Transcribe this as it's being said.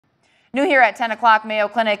New here at 10 o'clock, Mayo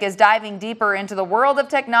Clinic is diving deeper into the world of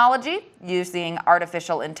technology using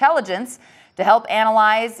artificial intelligence to help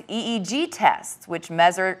analyze EEG tests, which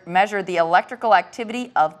measure the electrical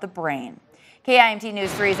activity of the brain. KIMT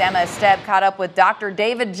News 3's Emma Esteb caught up with Dr.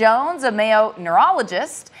 David Jones, a Mayo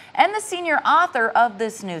neurologist and the senior author of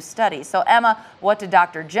this new study. So Emma, what did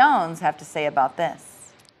Dr. Jones have to say about this?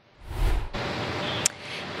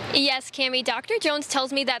 Yes, Cami, Dr. Jones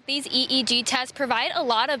tells me that these EEG tests provide a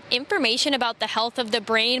lot of information about the health of the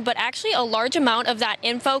brain, but actually a large amount of that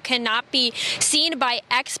info cannot be seen by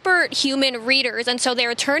expert human readers. And so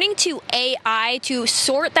they're turning to AI to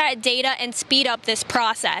sort that data and speed up this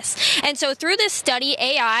process. And so through this study,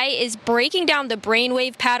 AI is breaking down the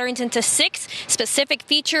brainwave patterns into 6 specific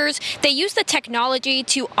features. They use the technology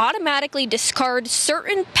to automatically discard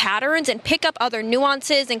certain patterns and pick up other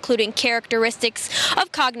nuances, including characteristics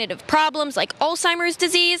of cognitive problems like Alzheimer's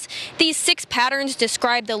disease. These 6 patterns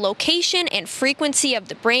describe the location and frequency of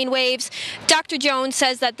the brain waves. Dr. Jones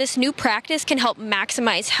says that this new practice can help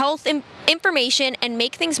maximize health information and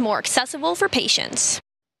make things more accessible for patients.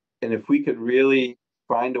 And if we could really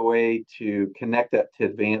find a way to connect that to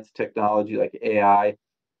advanced technology like AI,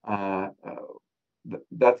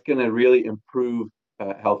 that's going to really improve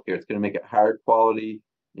healthcare. It's going to make it higher quality,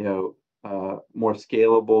 more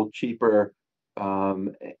scalable, cheaper,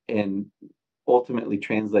 and ultimately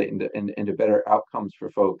translate into better outcomes for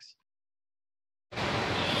folks.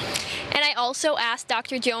 And I also asked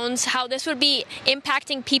Dr. Jones how this would be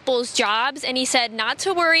impacting people's jobs, and he said not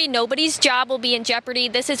to worry, nobody's job will be in jeopardy.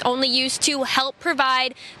 This is only used to help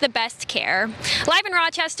provide the best care. Live in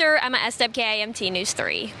Rochester, Emma Esteb, KIMT News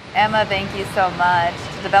 3. Emma, thank you so much.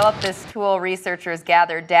 To develop this tool, researchers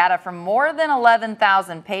gathered data from more than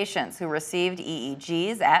 11,000 patients who received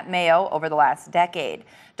EEGs at Mayo over the last decade.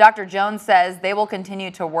 Dr. Jones says they will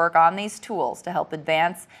continue to work on these tools to help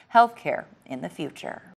advance healthcare in the future.